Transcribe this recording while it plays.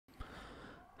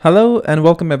Hello and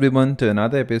welcome everyone to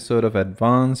another episode of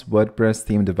Advanced WordPress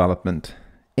Theme Development.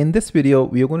 In this video,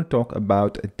 we are going to talk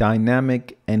about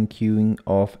dynamic enqueuing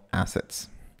of assets.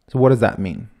 So what does that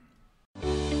mean?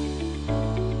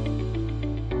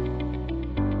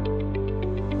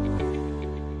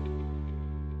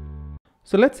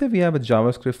 So let's say we have a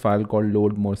JavaScript file called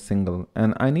load more single,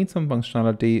 and I need some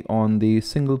functionality on the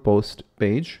single post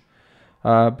page,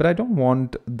 but I don't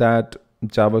want that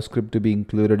JavaScript to be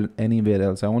included anywhere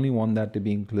else. I only want that to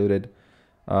be included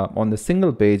on the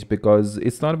single page because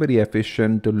it's not very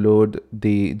efficient to load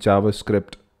the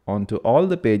JavaScript onto all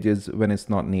the pages when it's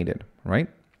not needed, right?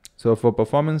 So for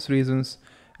performance reasons,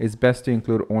 it's best to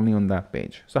include only on that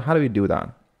page. So how do we do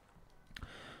that?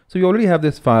 So we already have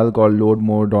this file called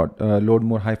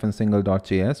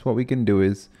loadmore-single.js. What we can do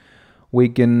is we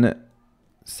can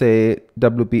say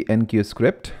WP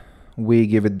enqueue-script. We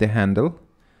give it the handle.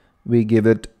 We give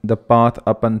it the path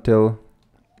up until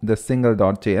the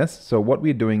single.js. So what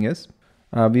we're doing is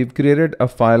we've created a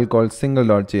file called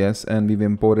single.js and we've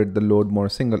imported the load more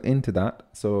single into that.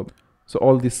 So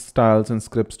all these styles and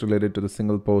scripts related to the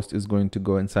single post is going to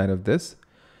go inside of this.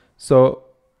 So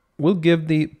we'll give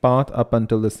the path up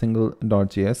until the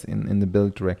single.js in the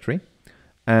build directory.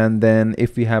 And then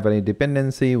if we have any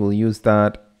dependency, we'll use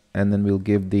that. And then we'll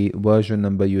give the version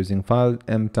number using file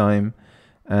mtime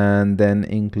and then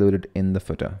include it in the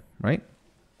footer, right?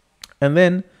 And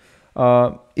then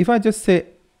if I just say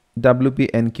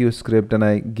WP enqueue-script and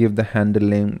I give the handle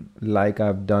name like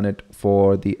I've done it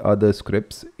for the other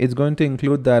scripts, it's going to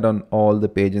include that on all the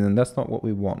pages, and that's not what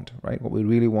we want, right? What we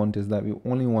really want is that we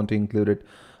only want to include it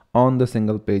on the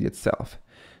single page itself.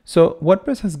 So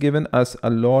WordPress has given us a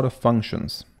lot of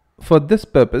functions. For this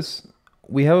purpose,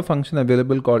 we have a function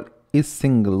available called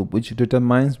isSingle, which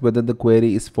determines whether the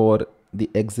query is for the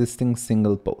existing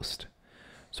single post.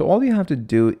 So all you have to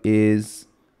do is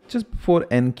just before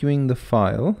enqueuing the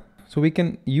file, so we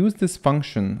can use this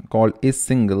function called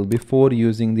isSingle before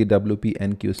using the WP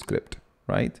enqueue-script,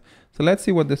 right? So let's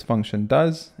see what this function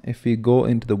does. If we go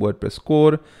into the WordPress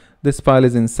core, this file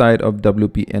is inside of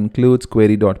WP includes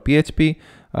query.php.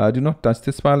 Do not touch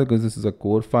this file because this is a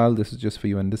core file. This is just for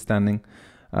your understanding.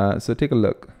 So take a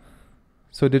look.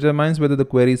 So it determines whether the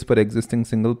query is for existing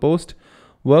single post,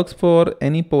 works for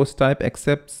any post type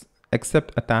except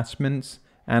attachments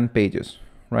and pages,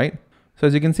 right? So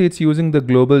as you can see, it's using the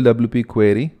global WP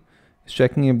query, it's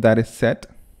checking if that is set,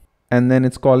 and then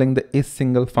it's calling the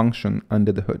isSingle function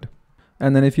under the hood.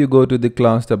 And then if you go to the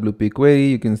class WP query,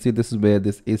 you can see this is where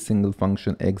this isSingle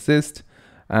function exists.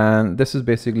 And this is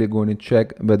basically going to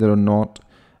check whether or not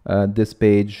this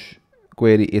page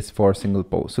query is for single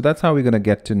post. So that's how we're going to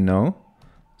get to know.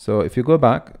 So if you go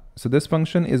back, so this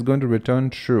function is going to return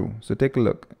true. So take a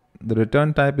look. The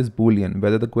return type is Boolean,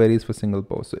 whether the query is for single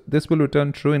post. So this will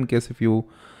return true in case if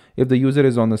the user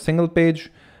is on the single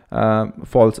page,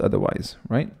 false otherwise,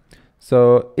 right?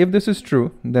 So if this is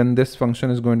true, then this function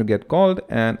is going to get called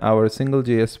and our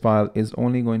single.js file is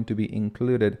only going to be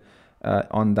included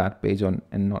on that page and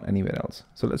not anywhere else.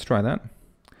 So let's try that.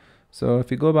 So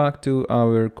if we go back to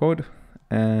our code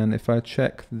and if I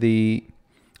check the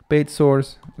page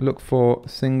source, look for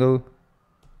single.js.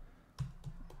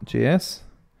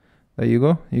 There you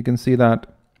go. You can see that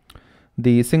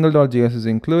the single.js is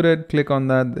included. Click on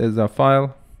that. There's our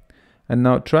file. And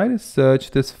now try to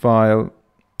search this file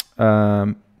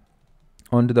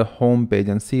onto the home page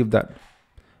and see if that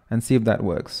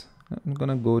works. I'm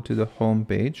gonna go to the home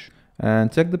page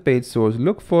and check the page source.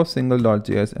 Look for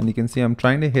single.js, and you can see I'm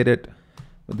trying to hit it,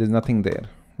 but there's nothing there,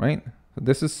 right? So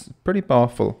this is pretty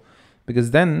powerful,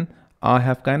 because then I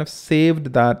have kind of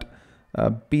saved that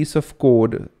piece of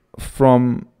code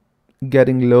from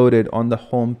getting loaded on the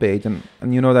home page. And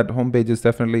you know that home page is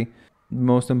definitely the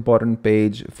most important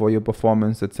page for your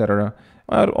performance, etc.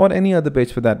 Or any other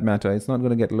page for that matter. It's not going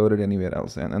to get loaded anywhere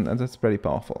else. And that's pretty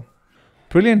powerful.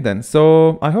 Brilliant then.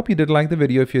 So I hope you did like the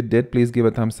video. If you did, please give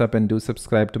a thumbs up and do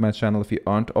subscribe to my channel if you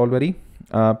aren't already.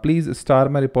 Please star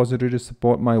my repository to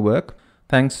support my work.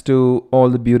 Thanks to all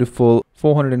the beautiful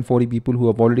 440 people who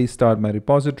have already starred my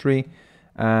repository.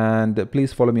 And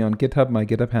please follow me on GitHub. My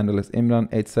GitHub handle is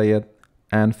imranhsayed.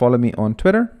 And follow me on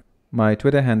Twitter. My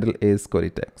Twitter handle is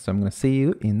Codeytek. So I'm going to see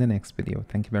you in the next video.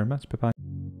 Thank you very much. Bye-bye.